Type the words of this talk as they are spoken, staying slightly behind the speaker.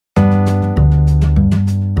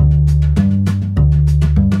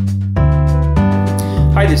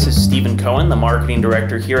this is Stephen Cohen, the Marketing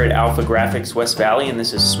Director here at AlphaGraphics West Valley, and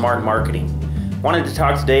this is Smart Marketing. Wanted to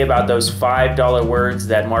talk today about those $5 words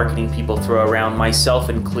that marketing people throw around, myself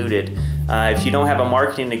included. If you don't have a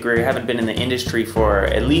marketing degree or haven't been in the industry for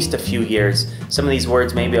at least a few years, some of these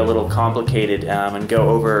words may be a little complicated and go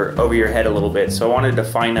over your head a little bit, so I wanted to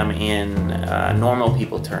define them in normal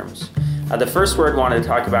people terms. The first word I wanted to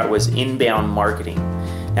talk about was inbound marketing.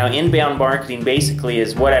 Now, inbound marketing basically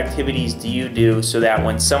is what activities do you do so that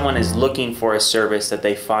when someone is looking for a service that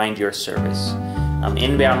they find your service.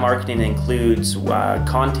 Inbound marketing includes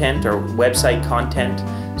content or website content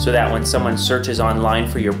so that when someone searches online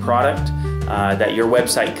for your product, that your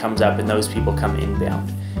website comes up and those people come inbound.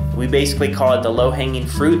 We basically call it the low-hanging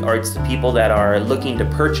fruit, or it's the people that are looking to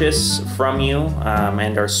purchase from you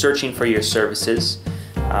and are searching for your services.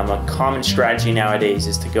 A common strategy nowadays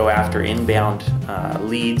is to go after inbound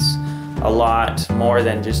leads a lot more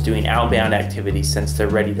than just doing outbound activities, since they're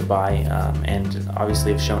ready to buy and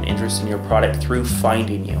obviously have shown interest in your product through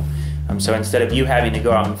finding you. So instead of you having to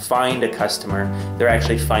go out and find a customer, they're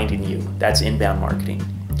actually finding you. That's inbound marketing.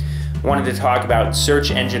 Wanted to talk about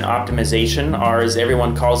search engine optimization, or as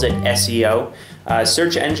everyone calls it, SEO.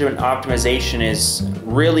 Search engine optimization is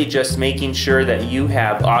really just making sure that you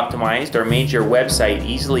have optimized or made your website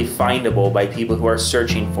easily findable by people who are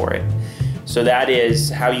searching for it. So that is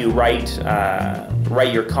how you write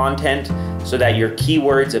your content so that your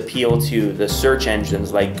keywords appeal to the search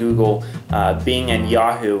engines like Google, Bing, and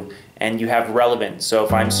Yahoo, and you have relevance. So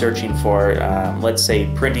if I'm searching for, let's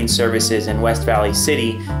say, printing services in West Valley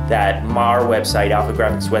City, that our website,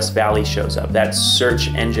 AlphaGraphics West Valley, shows up. That's search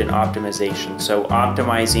engine optimization. So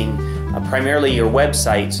optimizing primarily your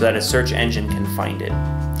website so that a search engine can find it.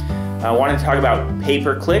 I want to talk about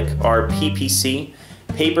pay-per-click, or PPC.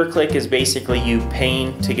 Pay-per-click is basically you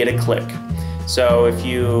paying to get a click. So if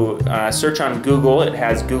you search on Google, it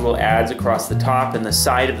has Google ads across the top and the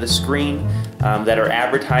side of the screen that are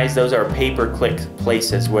advertised. Those are pay-per-click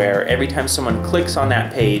places where every time someone clicks on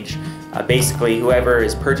that page, basically whoever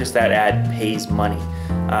has purchased that ad pays money.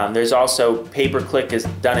 There's also pay-per-click is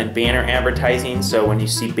done in banner advertising, so when you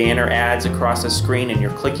see banner ads across the screen and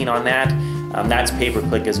you're clicking on that, that's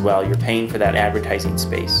pay-per-click as well. You're paying for that advertising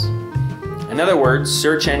space. In other words,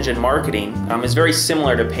 search engine marketing is very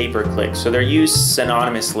similar to pay-per-click, so they're used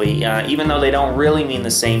synonymously, even though they don't really mean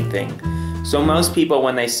the same thing. So most people,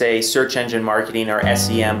 when they say search engine marketing or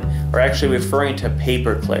SEM, are actually referring to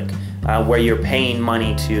pay-per-click, where you're paying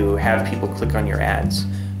money to have people click on your ads.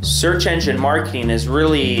 Search engine marketing is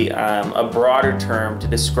really a broader term to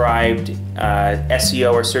describe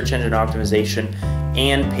SEO or search engine optimization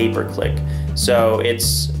and pay-per-click. So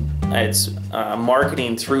it's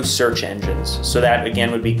marketing through search engines. So that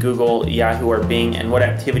again would be Google, Yahoo, or Bing, and what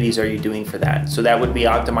activities are you doing for that? So that would be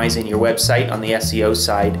optimizing your website on the SEO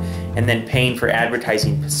side and then paying for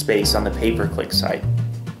advertising space on the pay-per-click side.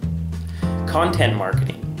 Content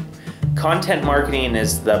marketing. Content marketing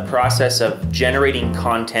is the process of generating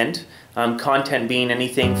content. Content being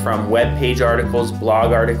anything from web page articles,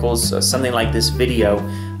 blog articles, something like this video,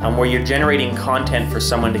 where you're generating content for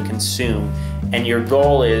someone to consume. And your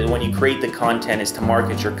goal is, when you create the content, is to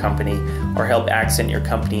market your company or help accent your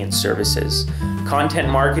company and services. Content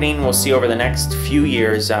marketing, we'll see over the next few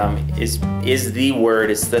years, is the word.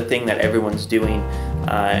 It's the thing that everyone's doing.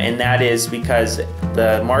 And that is because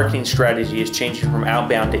the marketing strategy is changing from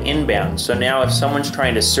outbound to inbound. So now if someone's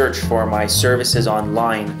trying to search for my services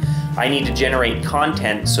online, I need to generate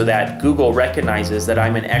content so that Google recognizes that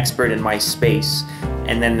I'm an expert in my space,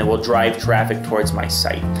 and then it will drive traffic towards my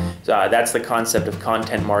site. So that's the concept of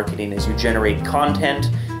content marketing, is you generate content,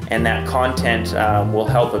 and that content will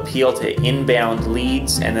help appeal to inbound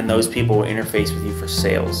leads, and then those people will interface with you for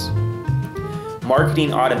sales.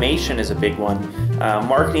 Marketing automation is a big one.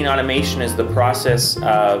 Marketing automation is the process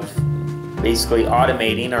of basically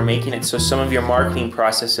automating or making it so some of your marketing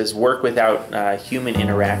processes work without human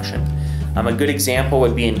interaction. A good example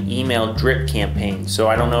would be an email drip campaign. So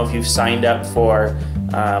I don't know if you've signed up for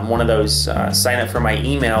one of those sign up for my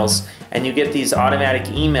emails, and you get these automatic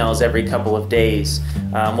emails every couple of days.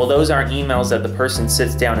 Well, those aren't emails that the person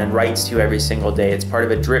sits down and writes to you every single day. It's part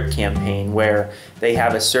of a drip campaign where they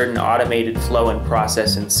have a certain automated flow and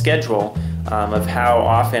process and schedule of how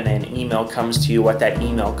often an email comes to you, what that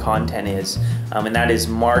email content is, and that is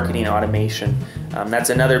marketing automation. That's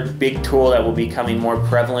another big tool that will be becoming more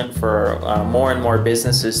prevalent for more and more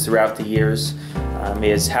businesses throughout the years,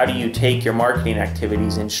 is how do you take your marketing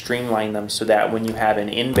activities and streamline them so that when you have an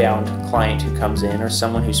inbound client who comes in, or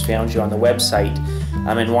someone who's found you on the website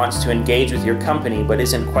and wants to engage with your company but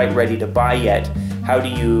isn't quite ready to buy yet, how do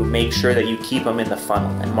you make sure that you keep them in the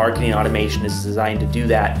funnel? And marketing automation is designed to do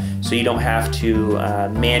that, so you don't have to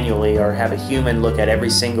manually or have a human look at every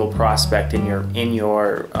single prospect in your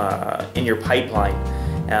pipeline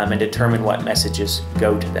and determine what messages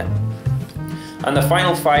go to them. On the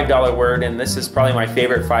final $5 word, and this is probably my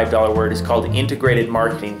favorite $5 word, is called integrated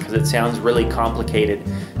marketing, because it sounds really complicated.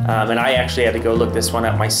 And I actually had to go look this one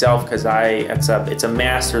up myself because it's a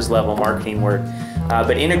master's level marketing word.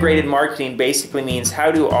 But integrated marketing basically means, how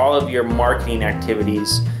do all of your marketing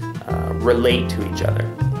activities relate to each other?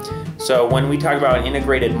 So when we talk about an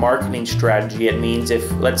integrated marketing strategy, it means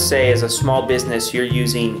if, let's say, as a small business, you're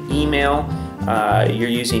using email, you're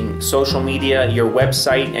using social media, your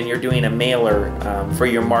website, and you're doing a mailer for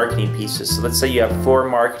your marketing pieces. So let's say you have 4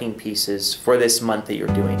 marketing pieces for this month that you're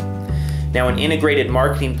doing. Now, an integrated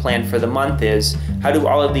marketing plan for the month is, how do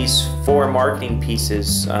all of these 4 marketing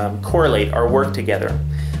pieces correlate or work together?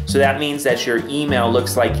 So that means that your email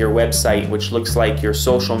looks like your website, which looks like your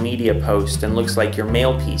social media post, and looks like your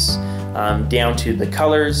mail piece, down to the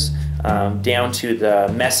colors, down to the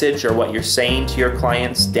message or what you're saying to your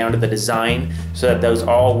clients, down to the design, so that those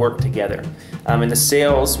all work together. In the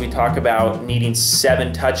sales, we talk about needing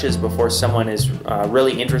 7 touches before someone is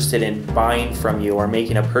really interested in buying from you or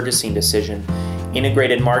making a purchasing decision.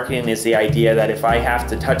 Integrated marketing is the idea that if I have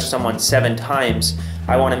to touch someone 7 times,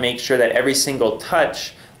 I want to make sure that every single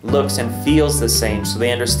touch looks and feels the same, so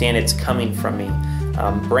they understand it's coming from me.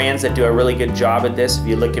 Brands that do a really good job at this, if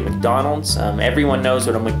you look at McDonald's, everyone knows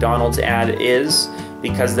what a McDonald's ad is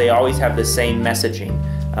because they always have the same messaging.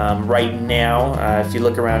 Right now, if you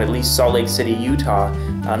look around at least Salt Lake City, Utah,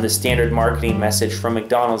 the standard marketing message from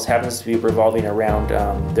McDonald's happens to be revolving around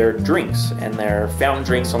their drinks, and their fountain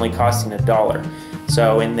drinks only costing $1.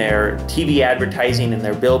 So in their TV advertising, in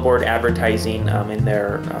their billboard advertising, in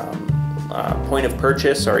their point of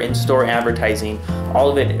purchase or in-store advertising, all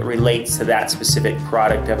of it relates to that specific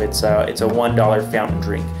product of it's a $1 fountain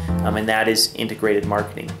drink, and that is integrated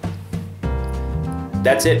marketing.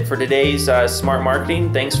 That's it for today's Smart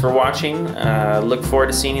Marketing. Thanks for watching. Look forward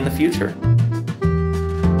to seeing you in the future.